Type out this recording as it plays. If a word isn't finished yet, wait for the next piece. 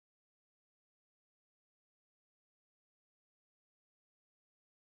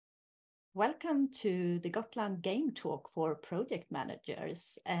Welcome to the Gotland Game Talk for project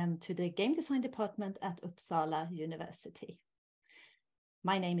managers and to the game design department at Uppsala University.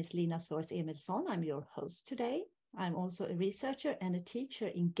 My name is Lina Soers Emilsson. I'm your host today. I'm also a researcher and a teacher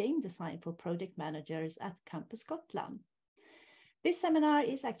in game design for project managers at Campus Gotland. This seminar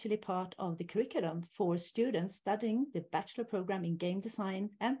is actually part of the curriculum for students studying the bachelor program in game design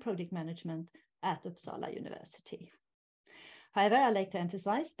and project management at Uppsala University. However, I'd like to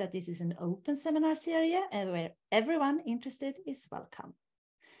emphasize that this is an open seminar series where everyone interested is welcome.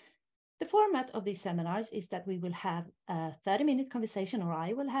 The format of these seminars is that we will have a 30-minute conversation, or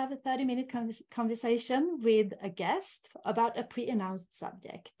I will have a 30-minute conversation with a guest about a pre-announced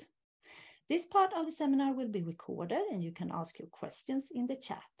subject. This part of the seminar will be recorded and you can ask your questions in the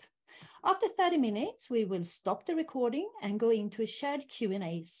chat. After 30 minutes, we will stop the recording and go into a shared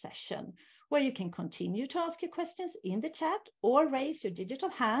Q&A session where you can continue to ask your questions in the chat or raise your digital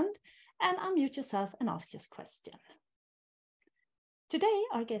hand and unmute yourself and ask your question. Today,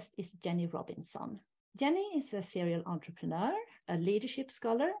 our guest is Jenny Robinson. Jenny is a serial entrepreneur, a leadership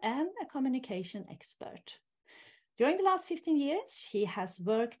scholar, and a communication expert. During the last 15 years, she has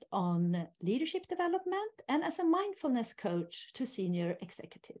worked on leadership development and as a mindfulness coach to senior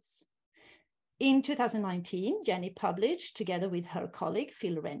executives. In 2019, Jenny published, together with her colleague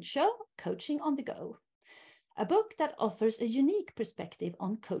Phil Renshaw, Coaching on the Go, a book that offers a unique perspective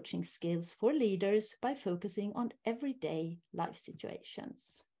on coaching skills for leaders by focusing on everyday life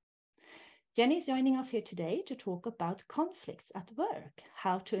situations. Jenny is joining us here today to talk about conflicts at work,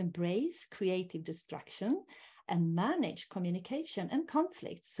 how to embrace creative distraction and manage communication and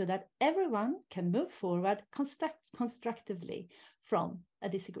conflicts so that everyone can move forward constructively from a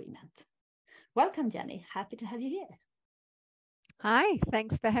disagreement. Welcome, Jenny. Happy to have you here. Hi,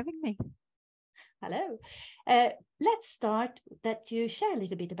 thanks for having me. Hello. Let's start that you share a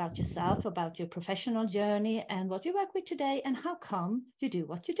little bit about yourself, about your professional journey and what you work with today and how come you do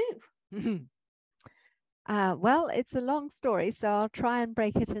what you do. Well, it's a long story, so I'll try and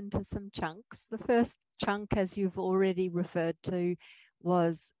break it into some chunks. The first chunk, as you've already referred to,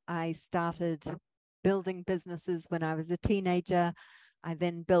 was I started building businesses when I was a teenager. I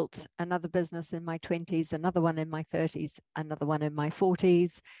then built another business in my 20s, another one in my 30s, another one in my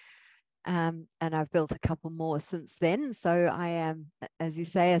 40s. And I've built a couple more since then. So I am, as you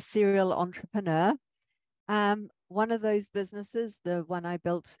say, a serial entrepreneur. One of those businesses, the one I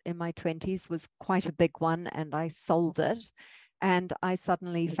built in my 20s, was quite a big one, and I sold it. And I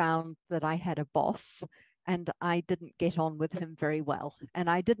suddenly found that I had a boss, and I didn't get on with him very well. And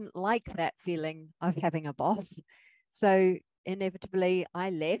I didn't like that feeling of having a boss. So inevitably,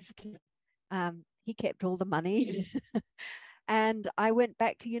 I left. He kept all the money. And I went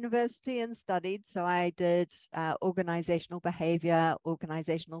back to university and studied. So I did organizational behavior,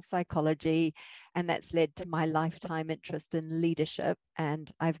 organizational psychology, and that's led to my lifetime interest in leadership.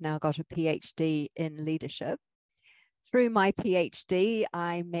 And I've now got a PhD in leadership. Through my PhD,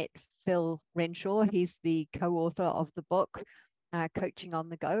 I met Phil Renshaw. He's the co-author of the book, Coaching on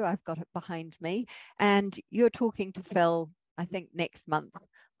the Go. I've got it behind me. And you're talking to Phil, I think, next month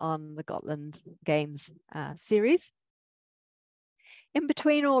on the Gotland Games series. In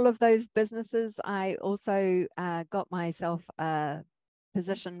between all of those businesses, I also got myself a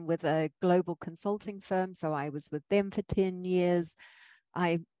position with a global consulting firm. So I was with them for 10 years.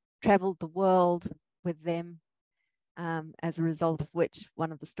 I traveled the world with them, as a result of which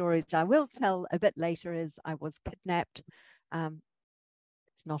one of the stories I will tell a bit later is I was kidnapped.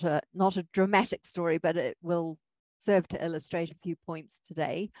 It's not a dramatic story, but it will serve to illustrate a few points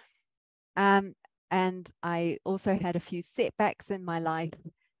today. And I also had a few setbacks in my life.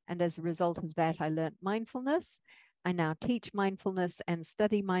 And as a result of that, I learned mindfulness. I now teach mindfulness and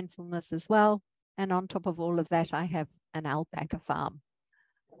study mindfulness as well. And on top of all of that, I have an alpaca farm.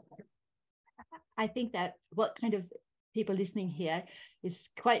 I think that what kind of people listening here is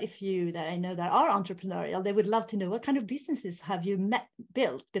quite a few that I know that are entrepreneurial. They would love to know what kind of businesses have you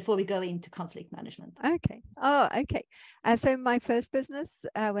built before we go into conflict management. Okay. So my first business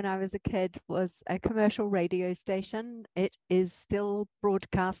when I was a kid was a commercial radio station. It is still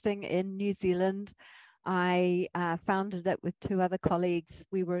broadcasting in New Zealand. I founded it with two other colleagues.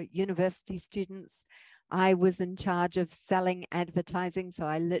 We were university students. I was in charge of selling advertising. So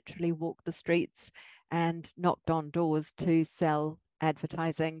I literally walked the streets and knocked on doors to sell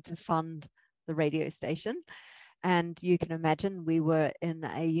advertising to fund the radio station. And you can imagine we were in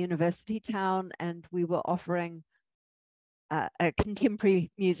a university town and we were offering a contemporary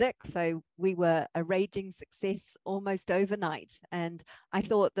music. So we were a raging success almost overnight. And I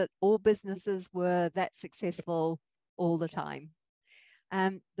thought that all businesses were that successful all the time.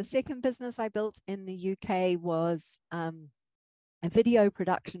 The second business I built in the UK was a video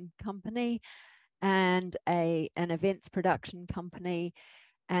production company and an events production company.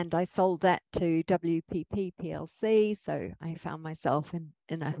 And I sold that to WPP PLC. So I found myself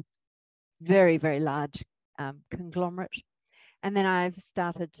in a very, very large conglomerate. And then I've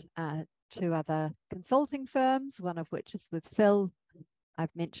started 2 other consulting firms, one of which is with Phil,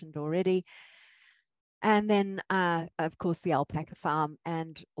 I've mentioned already. And then, of course, the alpaca farm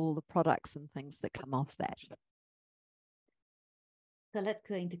and all the products and things that come off that. So let's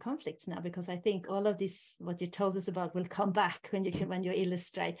go into conflicts now, because I think all of this, what you told us about, will come back when you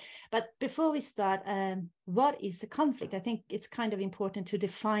illustrate. But before we start, what is a conflict? I think it's kind of important to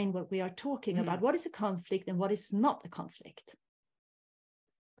define what we are talking about. What is a conflict and what is not a conflict?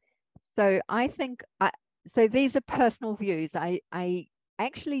 So I think, so these are personal views. I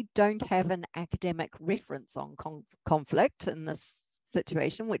actually don't have an academic reference on conflict in this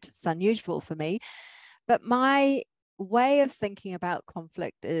situation, which is unusual for me. But my way of thinking about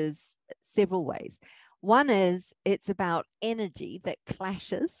conflict is several ways. One is it's about energy that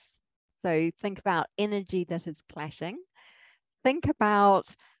clashes. So think about energy that is clashing. Think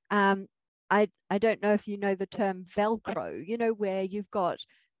about, I don't know if you know the term Velcro, you know, where you've got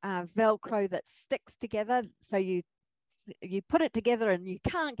Velcro that sticks together. So you put it together and you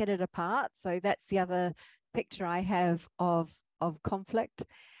can't get it apart. So that's the other picture I have of conflict.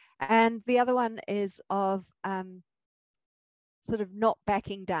 And the other one is of sort of not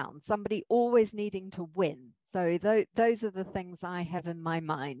backing down, somebody always needing to win. So those are the things I have in my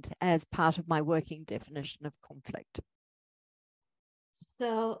mind as part of my working definition of conflict.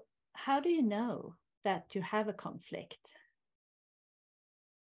 So how do you know that you have a conflict?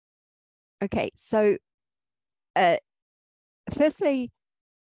 Okay, so firstly,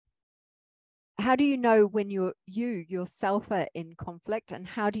 how do you know when you yourself are in conflict, and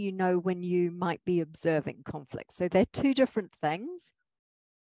how do you know when you might be observing conflict? So they're 2 different things.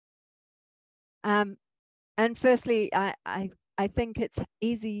 And firstly, I think it's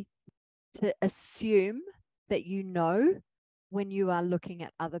easy to assume that you know when you are looking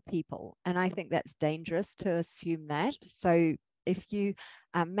at other people. And I think that's dangerous to assume that. So if you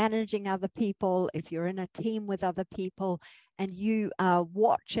are managing other people, if you're in a team with other people and you are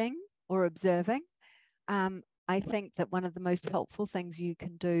watching or observing, I think that one of the most helpful things you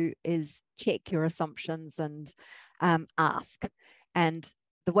can do is check your assumptions and ask. And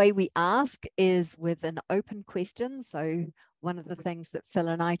the way we ask is with an open question. So one of the things that Phil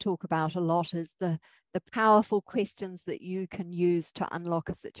and I talk about a lot is the powerful questions that you can use to unlock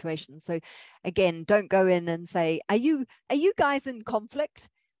a situation. So again, don't go in and say, are you guys in conflict?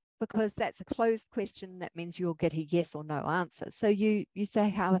 Because that's a closed question. That means you'll get a yes or no answer. So you say,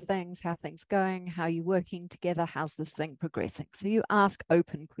 how are things going? How are you working together? How's this thing progressing? So you ask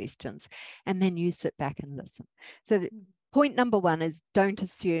open questions and then you sit back and listen. So point number 1 is don't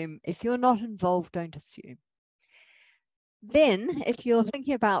assume. If you're not involved, don't assume. Then if you're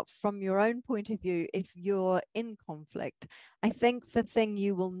thinking about from your own point of view, if you're in conflict, I think the thing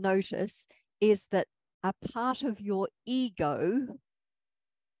you will notice is that a part of your ego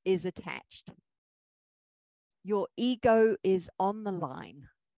is attached. Your ego is on the line.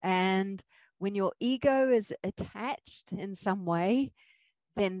 And when your ego is attached in some way,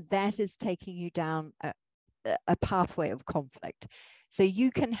 then that is taking you down a pathway of conflict. So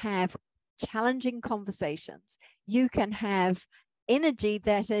you can have challenging conversations. You can have energy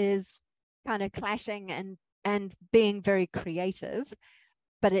that is kind of clashing and being very creative,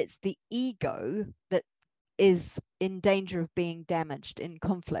 but it's the ego that is in danger of being damaged in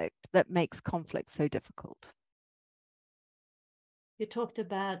conflict that makes conflict so difficult. You talked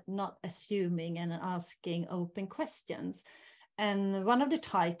about not assuming and asking open questions. And one of the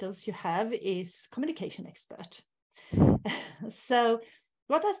titles you have is communication expert. So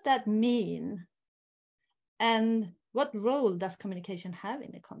what does that mean? And what role does communication have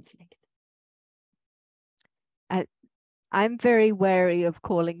in a conflict? I'm very wary of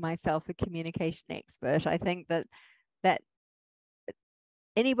calling myself a communication expert. I think that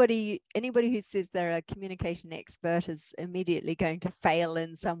anybody who says they're a communication expert is immediately going to fail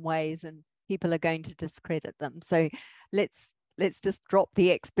in some ways, and people are going to discredit them. So let's just drop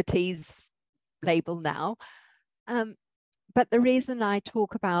the expertise label now. But the reason I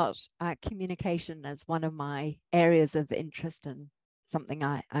talk about communication as one of my areas of interest and something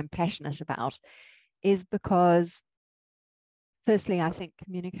I'm passionate about is because, firstly, I think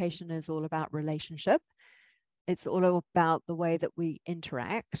communication is all about relationship. It's all about the way that we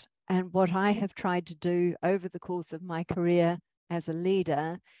interact. And what I have tried to do over the course of my career as a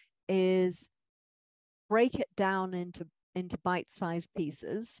leader is break it down into into bite-sized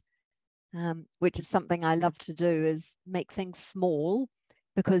pieces, which is something I love to do, is make things small,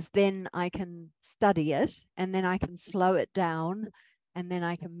 because then I can study it and then I can slow it down and then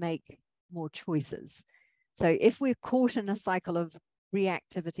I can make more choices. So if we're caught in a cycle of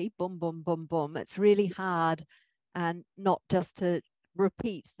reactivity, boom, boom, boom, boom, it's really hard and not just to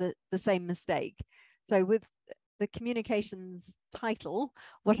repeat the same mistake. So with the communications title,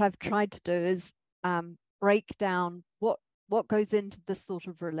 what I've tried to do is break down what goes into this sort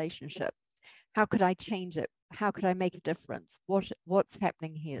of relationship. How could I change it? How could I make a difference? What's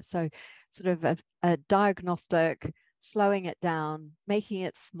happening here? So sort of a diagnostic, slowing it down, making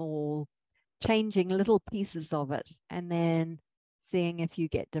it small, changing little pieces of it, and then seeing if you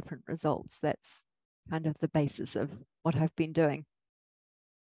get different results. That's kind of the basis of what I've been doing.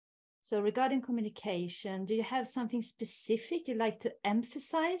 So regarding communication, do you have something specific you like to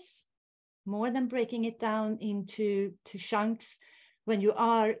emphasize more than breaking it down into chunks when you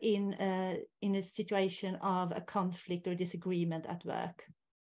are in a situation of a conflict or disagreement at work?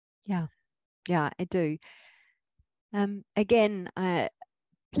 Yeah, I do. Again,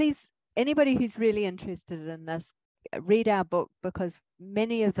 please, anybody who's really interested in this, read our book, because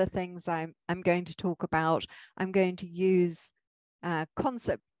many of the things I'm going to talk about, I'm going to use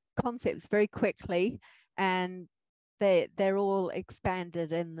concepts very quickly, and they're all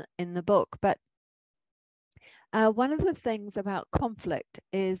expanded in the book. But one of the things about conflict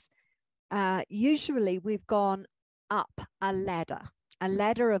is usually we've gone up a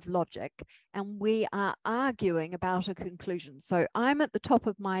ladder of logic, and we are arguing about a conclusion. So I'm at the top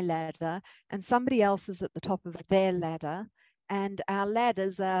of my ladder and somebody else is at the top of their ladder, and our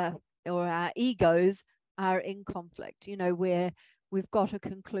ladders or our egos are in conflict, where we've got a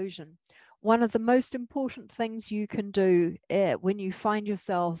conclusion. One of the most important things you can do when you find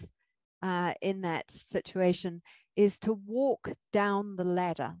yourself in that situation is to walk down the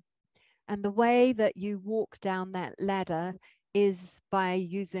ladder. And the way that you walk down that ladder is by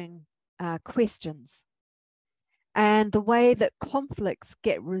using questions. And the way that conflicts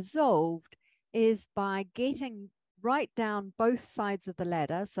get resolved is by getting right down both sides of the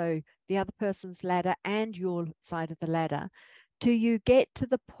ladder, so the other person's ladder and your side of the ladder, till you get to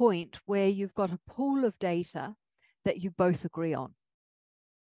the point where you've got a pool of data that you both agree on.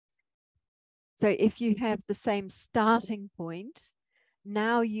 So if you have the same starting point,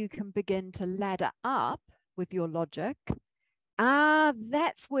 now you can begin to ladder up with your logic.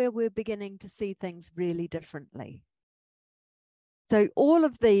 That's where we're beginning to see things really differently. So all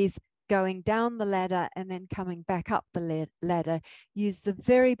of these, going down the ladder and then coming back up the ladder, use the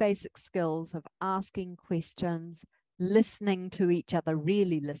very basic skills of asking questions, listening to each other,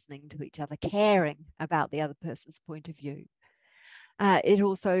 really listening to each other, caring about the other person's point of view. It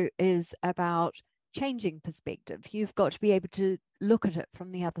also is about changing perspective. You've got to be able to look at it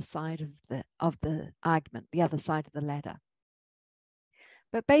from the other side of the argument, the other side of the ladder.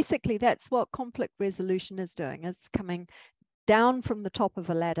 But basically, that's what conflict resolution is doing. It's coming down from the top of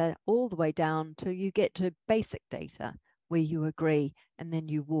a ladder all the way down till you get to basic data where you agree, and then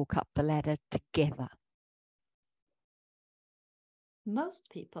you walk up the ladder together. Most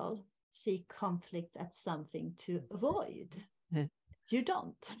people see conflict as something to avoid. Yeah. You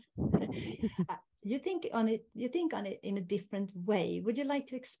don't. You think on it in a different way. Would you like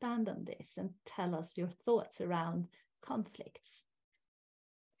to expand on this and tell us your thoughts around conflicts?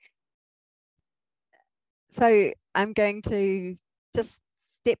 So I'm going to just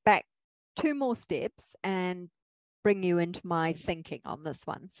step back 2 more steps and bring you into my thinking on this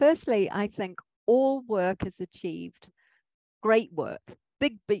one. Firstly, I think all work is achieved, great work,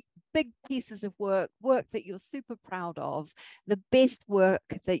 big pieces of work that you're super proud of, the best work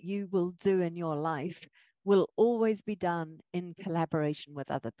that you will do in your life will always be done in collaboration with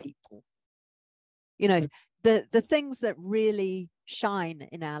other people. The things that really shine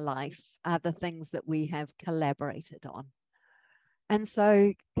in our life are the things that we have collaborated on. And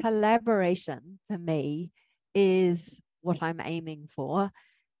so collaboration for me is what I'm aiming for.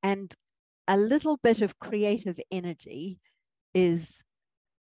 And a little bit of creative energy is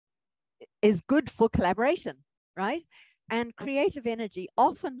good for collaboration, right? And creative energy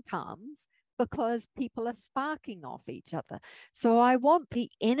often comes because people are sparking off each other. So I want the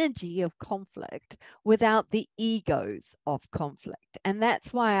energy of conflict without the egos of conflict. And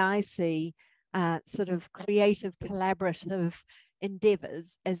that's why I see sort of creative collaborative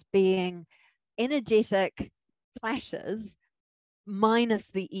endeavors as being energetic clashes minus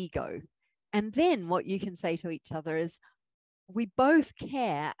the ego. And then what you can say to each other is, we both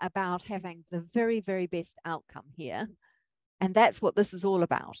care about having the very, very best outcome here. And that's what this is all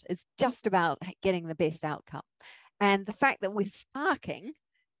about. It's just about getting the best outcome. And the fact that we're sparking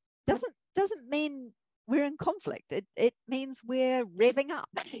doesn't mean we're in conflict. It means we're revving up.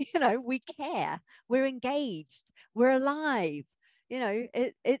 We care, we're engaged, we're alive.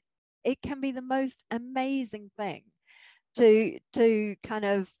 It can be the most amazing thing to kind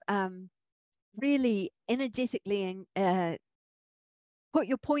of really energetically put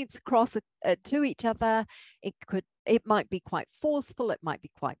your points across to each other. It might be quite forceful, it might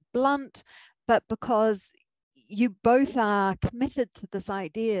be quite blunt, but because you both are committed to this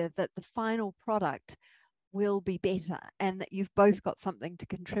idea that the final product will be better and that you've both got something to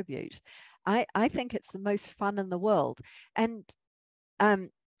contribute, I think it's the most fun in the world. And an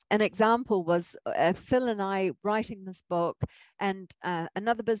example was Phil and I writing this book, and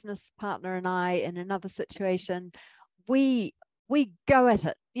another business partner and I in another situation, we go at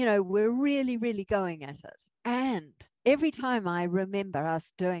it, we're really, really going at it. And every time I remember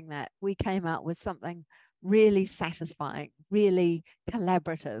us doing that, we came out with something really satisfying, really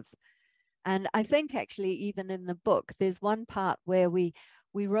collaborative. And I think actually even in the book, there's one part where we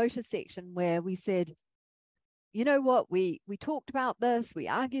wrote a section where we said, you know what, we talked about this, we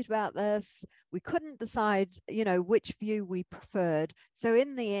argued about this, we couldn't decide, which view we preferred. So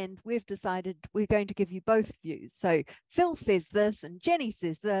in the end, we've decided we're going to give you both views. So Phil says this and Jenny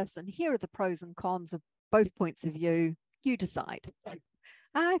says this, and here are the pros and cons of both points of view. You decide.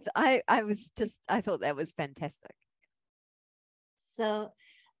 I thought that was fantastic. So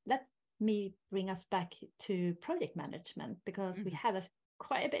let me bring us back to project management, because we have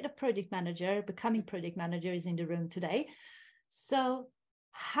quite a bit of becoming project managers in the room today. So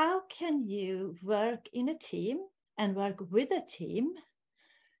how can you work in a team and work with a team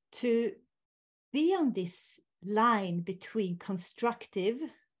to be on this line between constructive,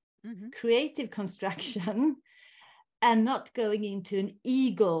 creative construction, and not going into an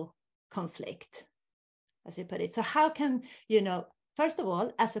ego conflict, as you put it? So how can, first of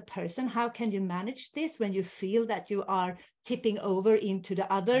all, as a person, how can you manage this when you feel that you are tipping over into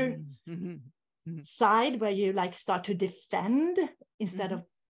the other side, where you start to defend instead of,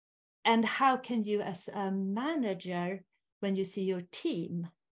 and how can you as a manager, when you see your team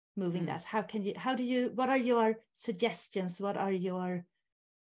moving that, what are your suggestions? What are your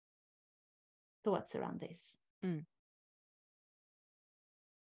thoughts around this?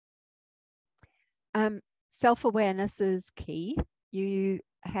 Self-awareness is key. You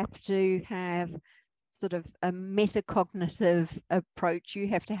have to have sort of a metacognitive approach. You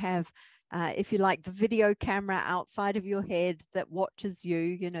have to have, if you like, the video camera outside of your head that watches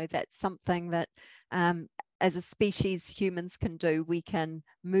you. That's something that as a species, humans can do. We can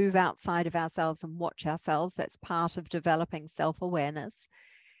move outside of ourselves and watch ourselves. That's part of developing self-awareness.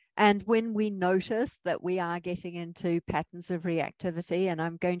 And when we notice that we are getting into patterns of reactivity, and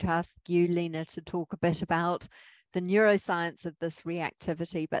I'm going to ask you, Lena, to talk a bit about the neuroscience of this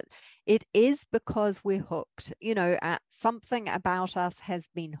reactivity, but it is because we're hooked. Something about us has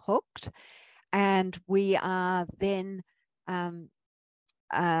been hooked, and we are then,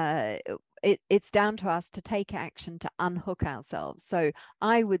 it's down to us to take action to unhook ourselves. So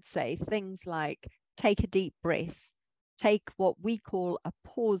I would say things like take a deep breath, take what we call a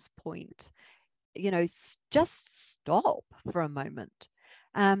pause point, just stop for a moment.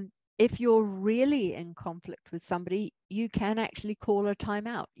 If you're really in conflict with somebody, you can actually call a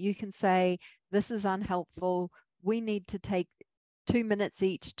timeout. You can say, this is unhelpful. We need to take 2 minutes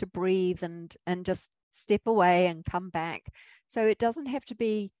each to breathe and just step away and come back. So it doesn't have to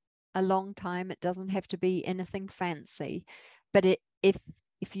be a long time. It doesn't have to be anything fancy. But if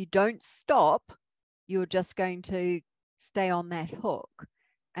you don't stop, you're just going to stay on that hook.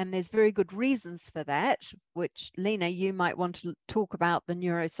 And there's very good reasons for that, which, Lena, you might want to talk about the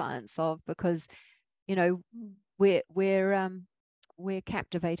neuroscience of, because, we're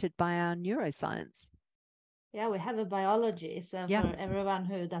captivated by our neuroscience. Yeah, we have a biology. So for everyone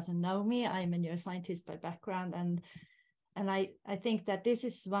who doesn't know me, I'm a neuroscientist by background. And I think that this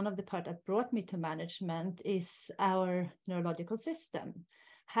is one of the parts that brought me to management, is our neurological system,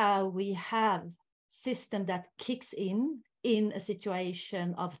 how we have system that kicks in a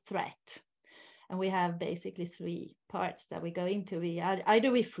situation of threat. And we have basically 3 parts that we go into.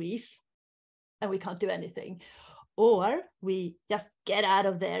 Either we freeze and we can't do anything, or we just get out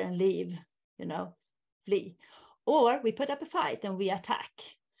of there and leave, flee, or we put up a fight and we attack.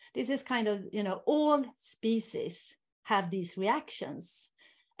 This is kind of, all species have these reactions,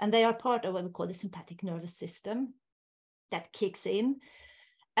 and they are part of what we call the sympathetic nervous system that kicks in.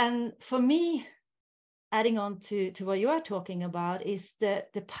 And for me, adding on to what you are talking about, is the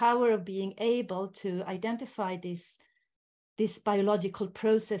power of being able to identify this these biological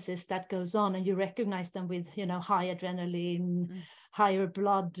processes that goes on, and you recognize them with, high adrenaline, higher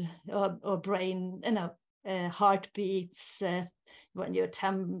blood or brain, heartbeats, when you're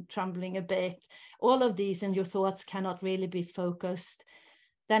trembling a bit, all of these, and your thoughts cannot really be focused,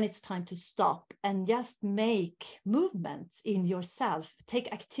 then it's time to stop and just make movements in yourself.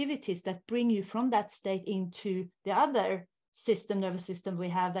 Take activities that bring you from that state into the other nervous system we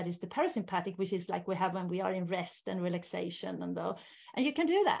have, that is the parasympathetic, which is like we have when we are in rest and relaxation, and you can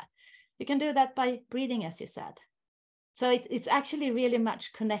do that. You can do that by breathing, as you said. So it's actually really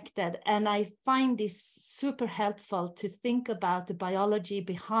much connected, and I find this super helpful to think about the biology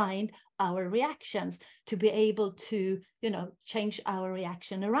behind our reactions, to be able to change our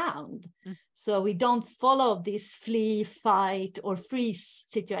reaction around, so we don't follow this flee, fight, or freeze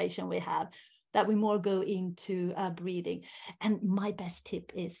situation we have, that we more go into breathing. And my best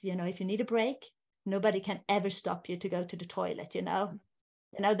tip is, if you need a break, nobody can ever stop you to go to the toilet,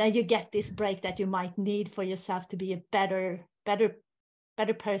 then you get this break that you might need for yourself to be a better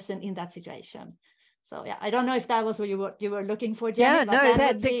person in that situation. So yeah, I don't know if that was what you were looking for, Jenny. Yeah, but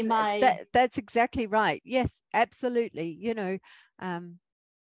no, that's exactly right. Yes, absolutely.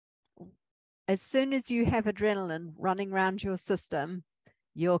 As soon as you have adrenaline running around your system,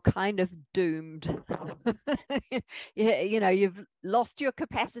 you're kind of doomed. You've lost your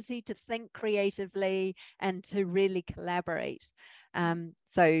capacity to think creatively and to really collaborate.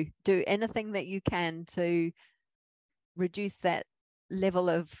 So do anything that you can to reduce that level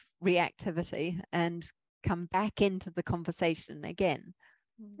of reactivity and come back into the conversation again.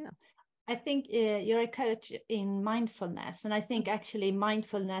 Yeah. I think you're a coach in mindfulness, and I think actually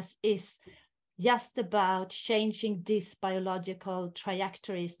mindfulness is just about changing these biological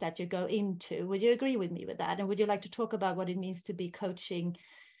trajectories that you go into. Would you agree with me with that? And would you like to talk about what it means to be coaching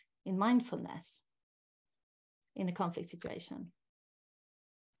in mindfulness in a conflict situation?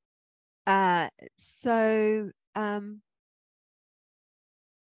 So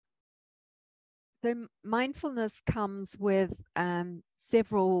mindfulness comes with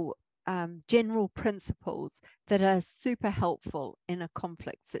several general principles that are super helpful in a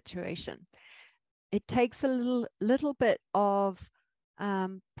conflict situation. It takes a little bit of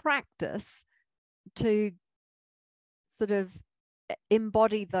practice to sort of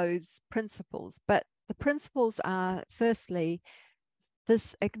embody those principles. But the principles are, firstly,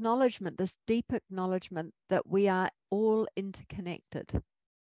 this acknowledgement, this deep acknowledgement that we are all interconnected.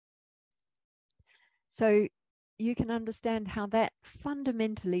 So you can understand how that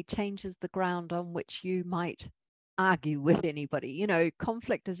fundamentally changes the ground on which you might argue with anybody.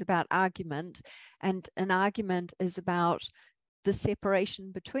 Conflict is about argument, and an argument is about the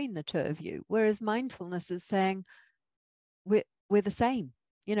separation between the two of you. Whereas mindfulness is saying we're the same.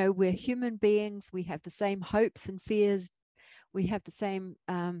 We're human beings. We have the same hopes and fears. We have the same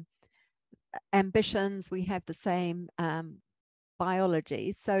ambitions. We have the same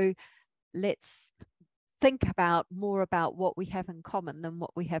biology. So let's think more about what we have in common than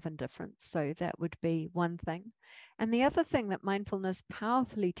what we have in difference. So that would be one thing. And the other thing that mindfulness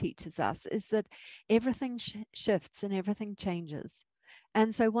powerfully teaches us is that everything shifts and everything changes.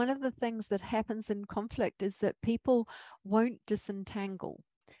 And so one of the things that happens in conflict is that people won't disentangle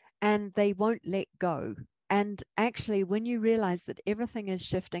and they won't let go. And actually, when you realize that everything is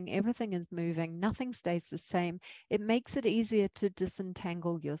shifting, everything is moving, nothing stays the same, it makes it easier to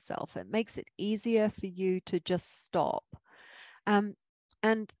disentangle yourself. It makes it easier for you to just stop.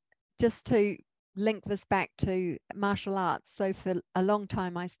 And just to link this back to martial arts, so for a long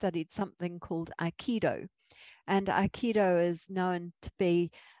time, I studied something called Aikido. And Aikido is known to be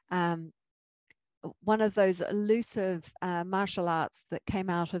one of those elusive martial arts that came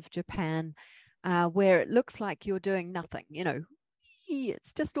out of Japan, where it looks like you're doing nothing.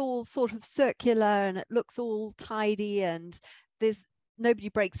 It's just all sort of circular and it looks all tidy and nobody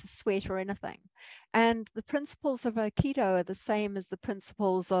breaks a sweat or anything. And the principles of Aikido are the same as the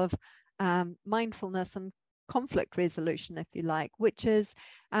principles of mindfulness and conflict resolution, if you like, which is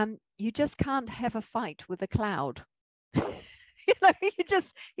you just can't have a fight with a cloud. You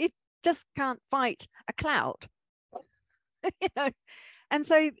just can't fight a cloud. And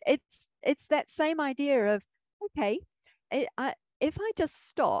so it's that same idea of, okay, if I just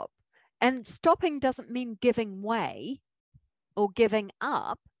stop, and stopping doesn't mean giving way or giving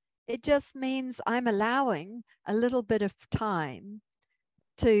up. It just means I'm allowing a little bit of time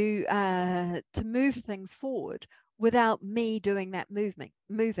to move things forward without me doing that moving.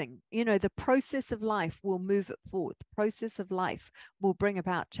 The process of life will move it forward. The process of life will bring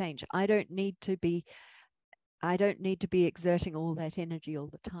about change. I don't need to be exerting all that energy all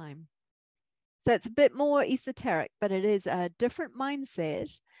the time. So it's a bit more esoteric, but it is a different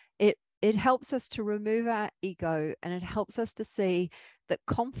mindset. It helps us to remove our ego, and it helps us to see that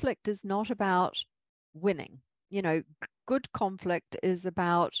conflict is not about winning. You know, good conflict is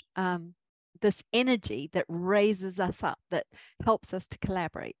about this energy that raises us up, that helps us to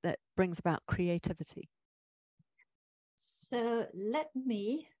collaborate, that brings about creativity. So let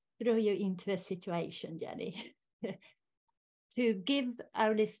me throw you into a situation, Jenny, to give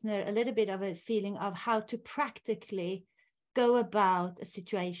our listener a little bit of a feeling of how to practically go about a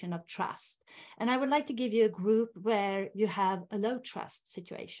situation of trust. And I would like to give you a group where you have a low trust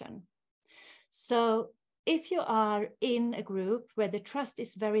situation. So if you are in a group where the trust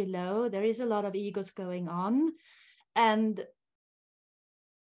is very low, there is a lot of egos going on, and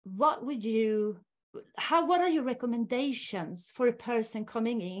what are your recommendations for a person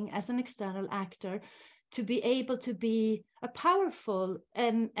coming in as an external actor to be able to be a powerful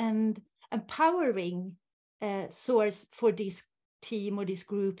and empowering source for this team or this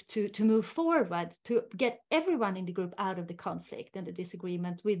group to move forward, to get everyone in the group out of the conflict and the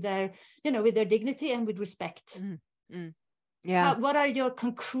disagreement with their dignity and with respect? Yeah. What are your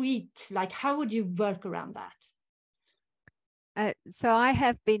concrete, like, how would you work around that? So I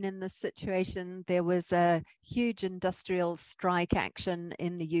have been in this situation. There was a huge industrial strike action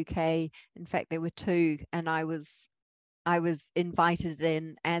in the UK. In fact, there were two, and I was invited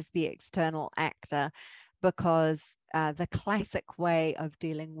in as the external actor because the classic way of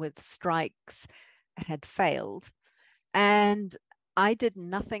dealing with strikes had failed. And I did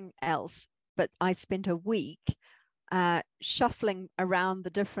nothing else, but I spent a week shuffling around the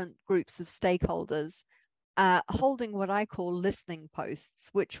different groups of stakeholders, holding what I call listening posts,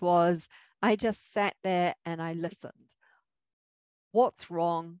 which was I just sat there and I listened. What's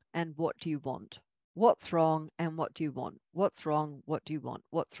wrong and what do you want? What's wrong and what do you want? What's wrong? What do you want?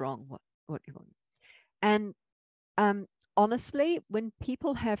 What's wrong? What do you want? And honestly, when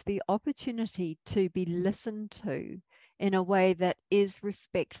people have the opportunity to be listened to in a way that is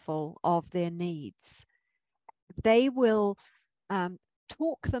respectful of their needs, they will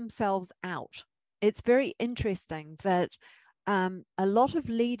talk themselves out. It's very interesting that a lot of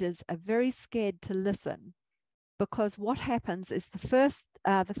leaders are very scared to listen, because what happens is the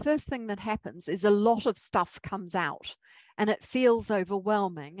first thing that happens is a lot of stuff comes out, and it feels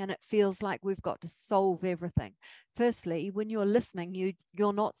overwhelming, and it feels like we've got to solve everything. Firstly, when you're listening,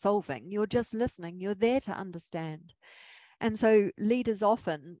 you're not solving, you're just listening, you're there to understand. And so leaders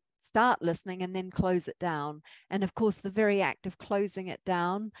often start listening and then close it down. And of course, the very act of closing it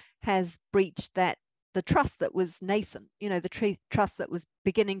down has breached the trust that was nascent, the trust that was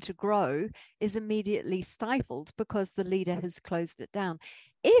beginning to grow is immediately stifled because the leader has closed it down.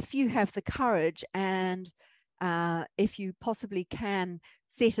 If you have the courage and if you possibly can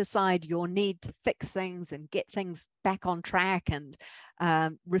set aside your need to fix things and get things back on track and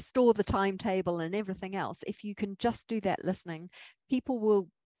restore the timetable and everything else, if you can just do that listening, people will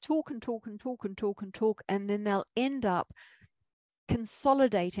talk and talk and talk and talk and talk, and then they'll end up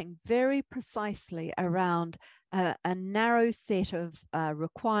consolidating very precisely around a narrow set of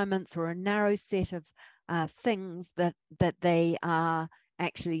requirements or a narrow set of things that they are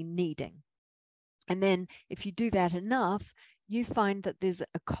actually needing. And then if you do that enough, you find that there's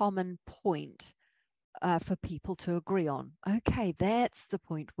a common point for people to agree on. Okay, that's the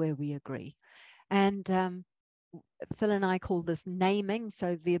point where we agree. And Phil and I call this naming.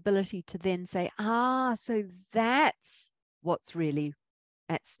 So the ability to then say, so that's what's really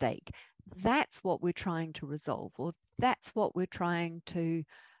at stake. That's what we're trying to resolve, or that's what we're trying to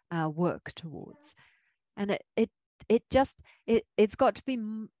work towards. And it's got to be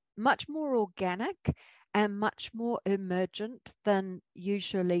much more organic and much more emergent than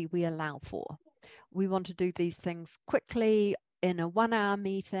usually we allow for. We want to do these things quickly in a 1-hour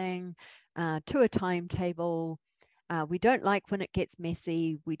meeting to a timetable. We don't like when it gets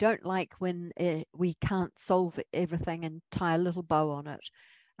messy. We don't like when we can't solve everything and tie a little bow on it.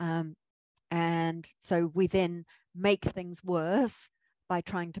 And so we then make things worse by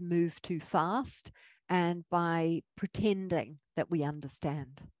trying to move too fast and by pretending that we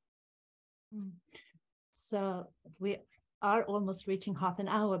understand. So we are almost reaching half an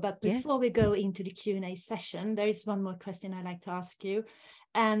hour, but before we go into the Q&A session, there is one more question I'd like to ask you.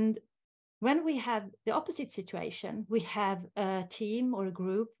 And when we have the opposite situation, we have a team or a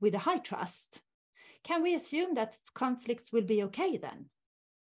group with a high trust. Can we assume that conflicts will be okay then?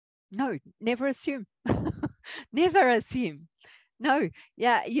 No, never assume. Never assume. No,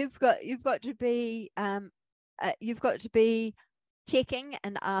 yeah, you've got to be checking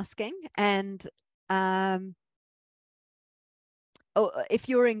and asking, and if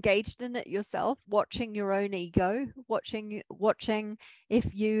you're engaged in it yourself, watching your own ego, watching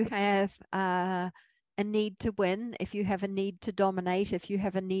if you have a need to win, if you have a need to dominate, if you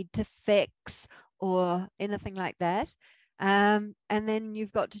have a need to fix or anything like that. And then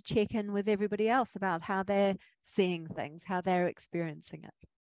you've got to check in with everybody else about how they're seeing things, how they're experiencing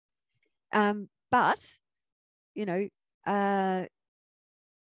it. But, you know,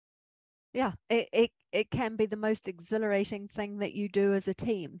 yeah, it can be the most exhilarating thing that you do as a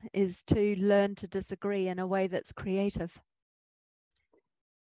team, is to learn to disagree in a way that's creative.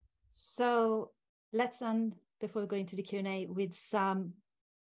 So let's end, before we go into the Q&A, with some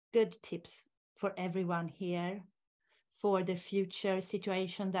good tips for everyone here for the future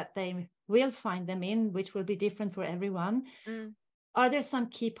situation that they will find them in, which will be different for everyone. Are there some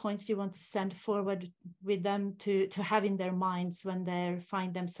key points you want to send forward with them to have in their minds when they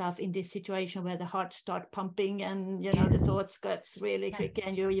find themselves in this situation where the heart starts pumping and, you know, the thoughts gets really quick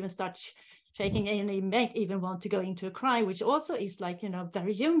and you even start shaking and you may even want to go into a cry, which also is like, you know,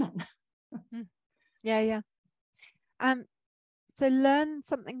 very human. Yeah. So learn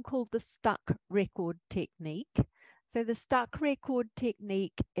something called the stuck record technique. So the stuck record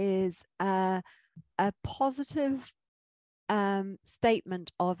technique is a positive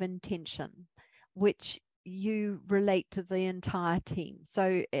statement of intention, which you relate to the entire team.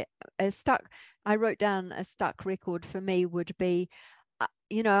 So I wrote down a stuck record for me would be,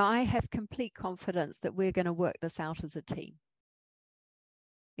 you know, I have complete confidence that we're going to work this out as a team.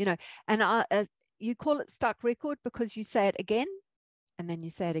 You know, and you call it stuck record because you say it again, and then you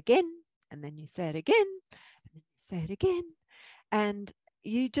say it again, and then you say it again, and then you say it again, and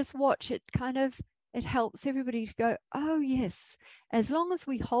you just watch it kind of, it helps everybody to go, oh yes, as long as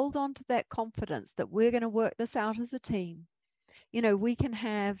we hold on to that confidence that we're going to work this out as a team, you know, we can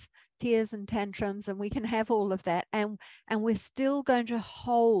have tears and tantrums and we can have all of that, and we're still going to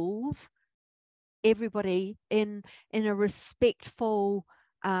hold everybody in a respectful,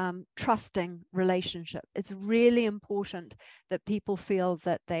 trusting relationship. It's really important that people feel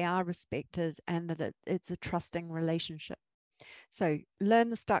that they are respected and that it's a trusting relationship. So learn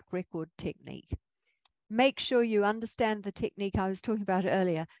the stuck record technique. Make sure you understand the technique I was talking about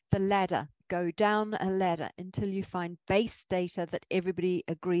earlier, the ladder. Go down a ladder until you find base data that everybody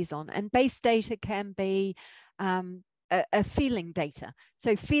agrees on. And base data can be a feeling data.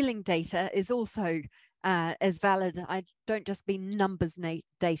 So feeling data is also as valid. I don't just mean numbers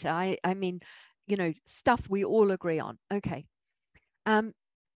data. I mean, you know, stuff we all agree on. Okay.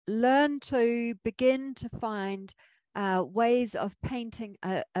 Learn to begin to find ways of painting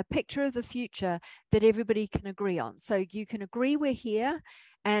a picture of the future that everybody can agree on. So you can agree we're here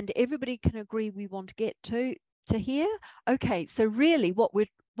and everybody can agree we want to get to here. Okay, so really what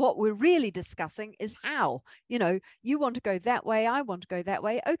we're really discussing is how, you know, you want to go that way, I want to go that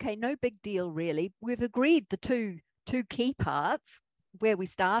way. Okay, no big deal really. We've agreed the two key parts, where we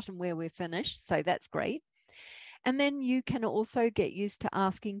start and where we're finished. So that's great. And then you can also get used to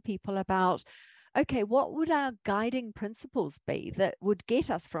asking people about, okay, what would our guiding principles be that would get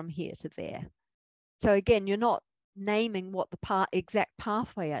us from here to there? So again, you're not naming what the exact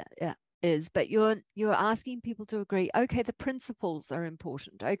pathway is, but you're asking people to agree, okay, the principles are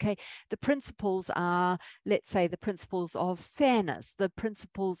important. Okay, the principles are, let's say, the principles of fairness, the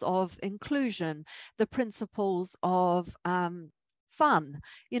principles of inclusion, the principles of fun.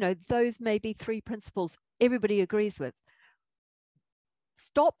 You know, those may be 3 principles everybody agrees with.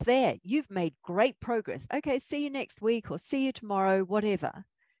 Stop there. You've made great progress. Okay, see you next week or see you tomorrow, whatever,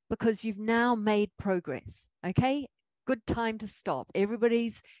 because you've now made progress. Okay, good time to stop.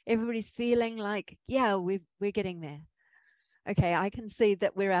 Everybody's feeling like, yeah, we're getting there. Okay, I can see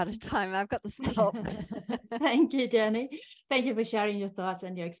that we're out of time. I've got to stop. Thank you, Jenny. Thank you for sharing your thoughts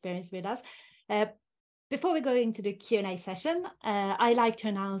and your experience with us. Before we go into the Q&A session, I like to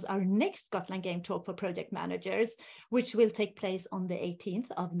announce our next Gotland Game Talk for project managers, which will take place on the 18th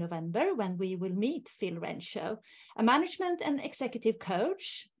of November, when we will meet Phil Renshaw, a management and executive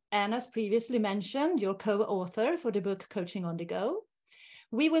coach, and as previously mentioned, your co-author for the book Coaching on the Go.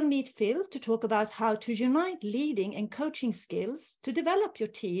 We will meet Phil to talk about how to unite leading and coaching skills to develop your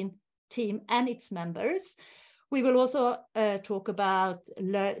team and its members. We will also talk about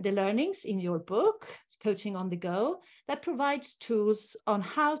the learnings in your book, Coaching on the Go, that provides tools on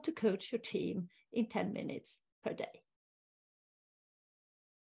how to coach your team in 10 minutes per day.